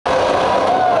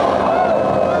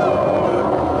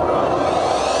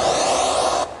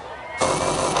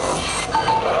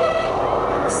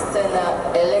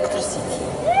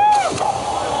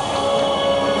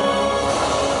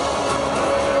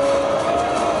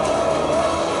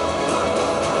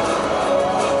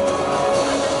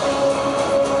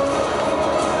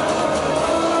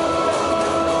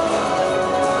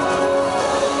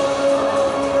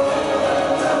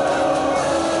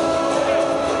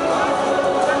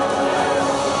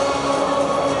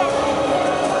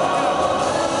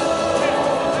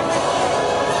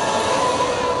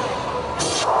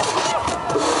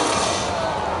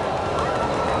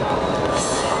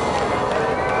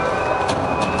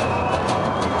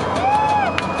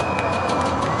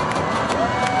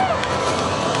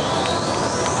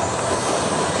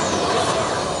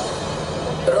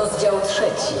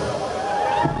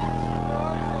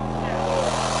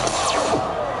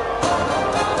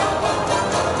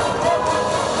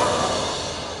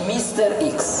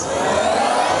Mr X.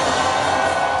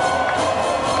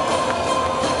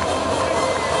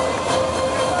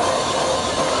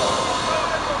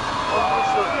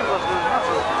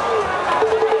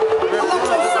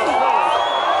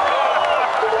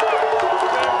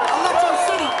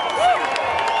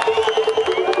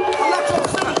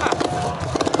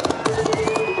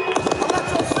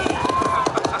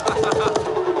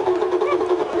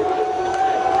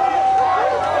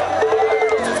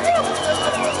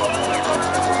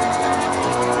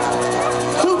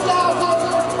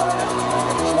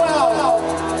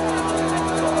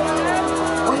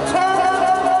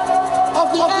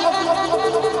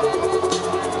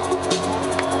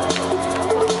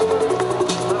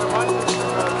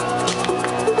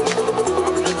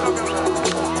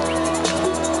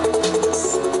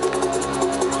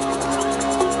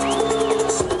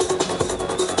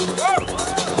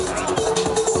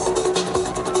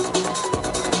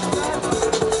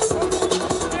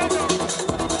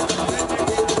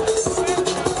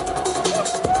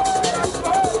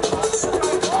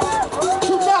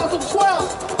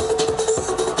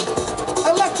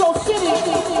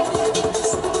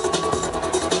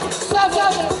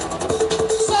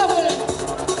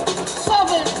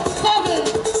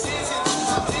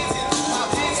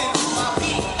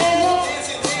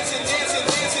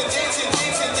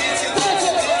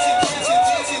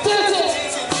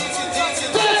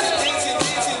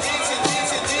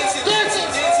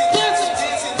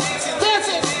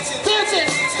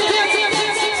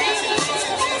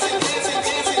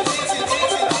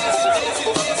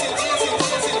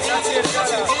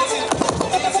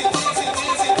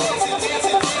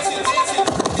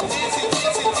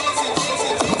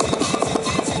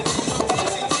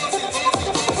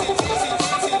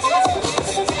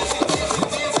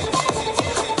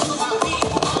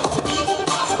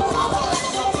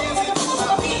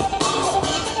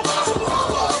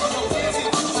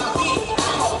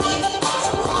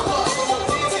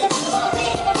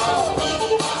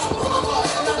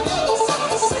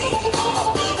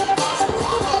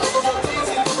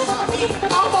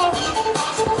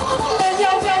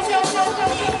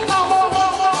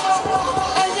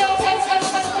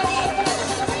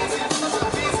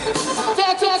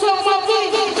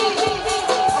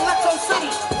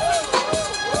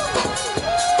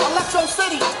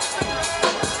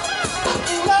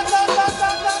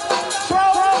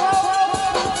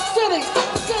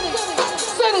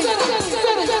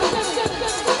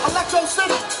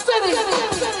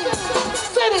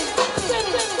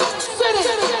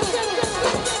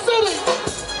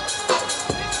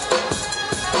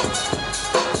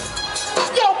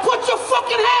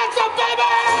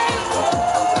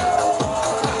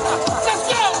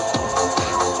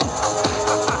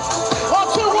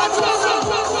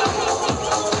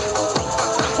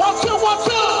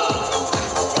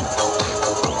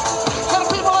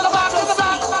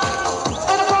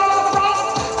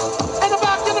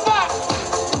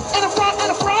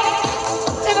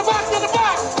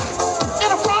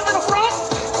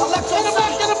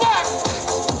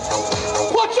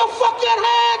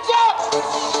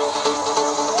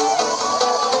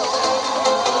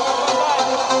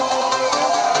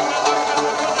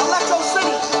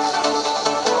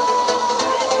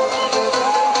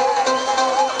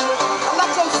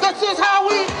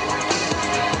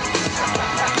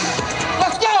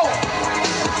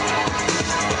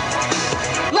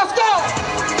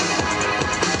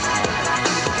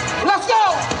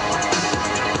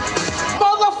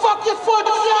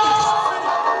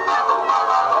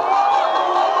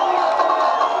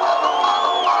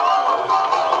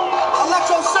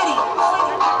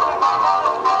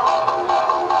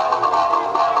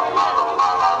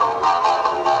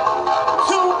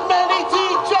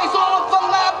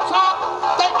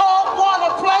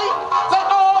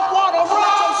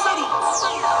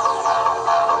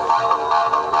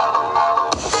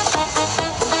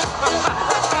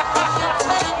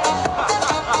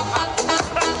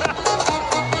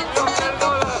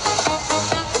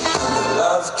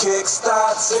 Kick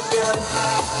starts again.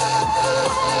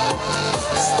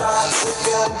 Starts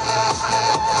again.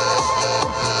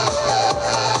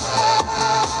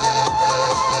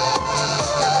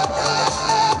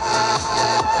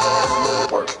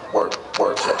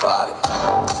 Work your body.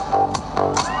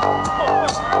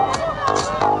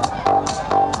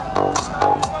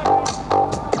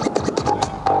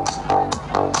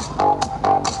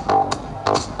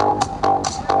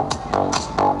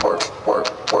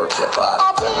 Work your body.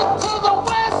 I've been to the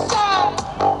west side.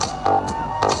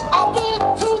 I've been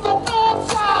to the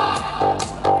north side.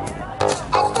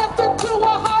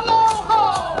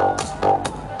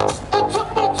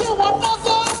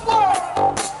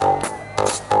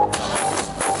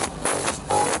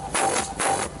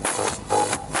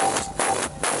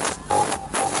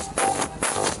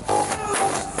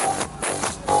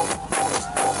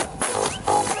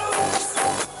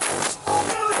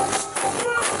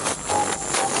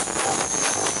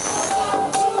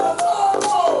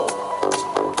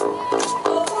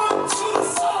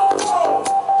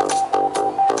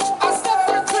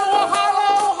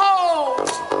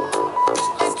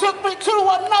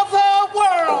 another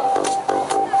world,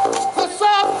 the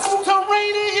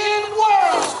subterranean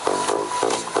world.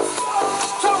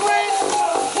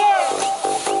 Terranean world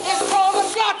is called a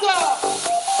gutter.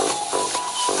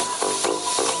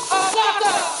 A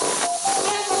gutter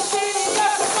in the city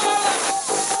of Chicago.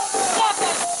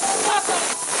 Gutter, gutter,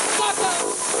 gutter,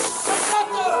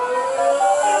 gutter.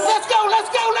 Let's go, let's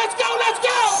go, let's go, let's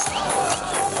go.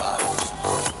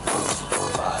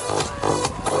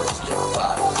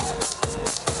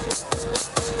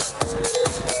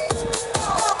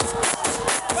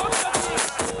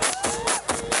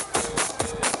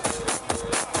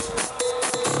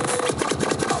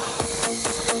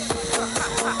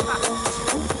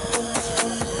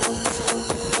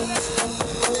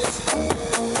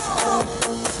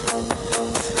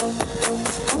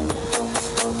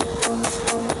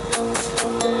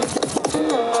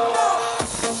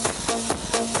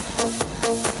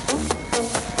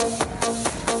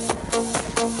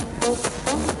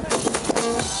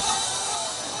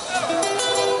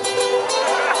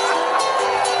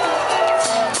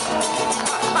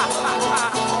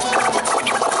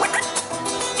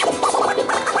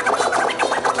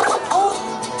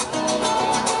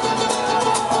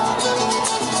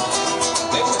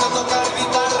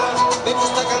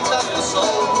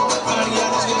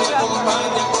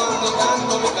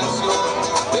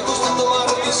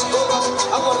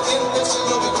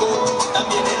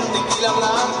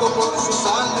 Por su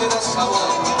sangre da sabor.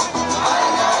 Ay,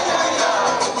 ay, ay,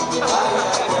 ay, ay,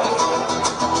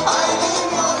 ay,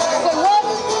 ay,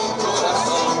 mi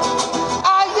corazón.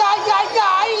 Ay, ay, ay,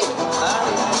 ay.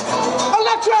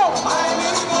 Electro.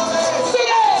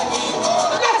 City.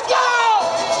 Let's go.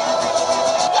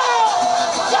 Go,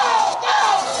 go, go.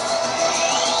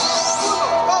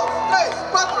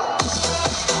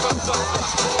 1, 2,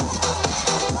 3, 4.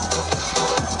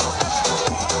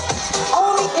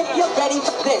 Only if you're ready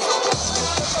for this.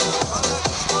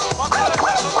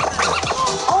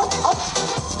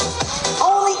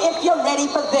 Only if you're ready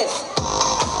for this.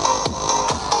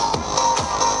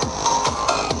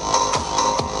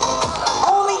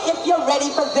 Only if you're ready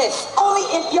for this. Only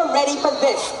if you're ready for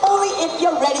this. Only if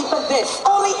you're ready for this.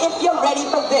 Only if you're ready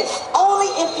for this. Only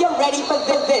if you're ready for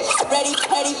this. Ready,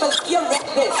 ready for you're ready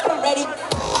this. You're ready.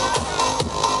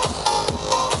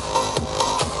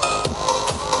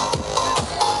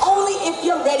 Only if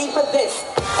you're ready for this.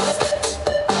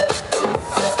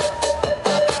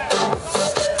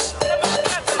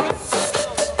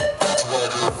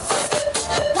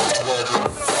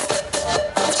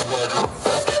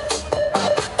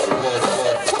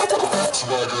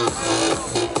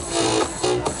 What?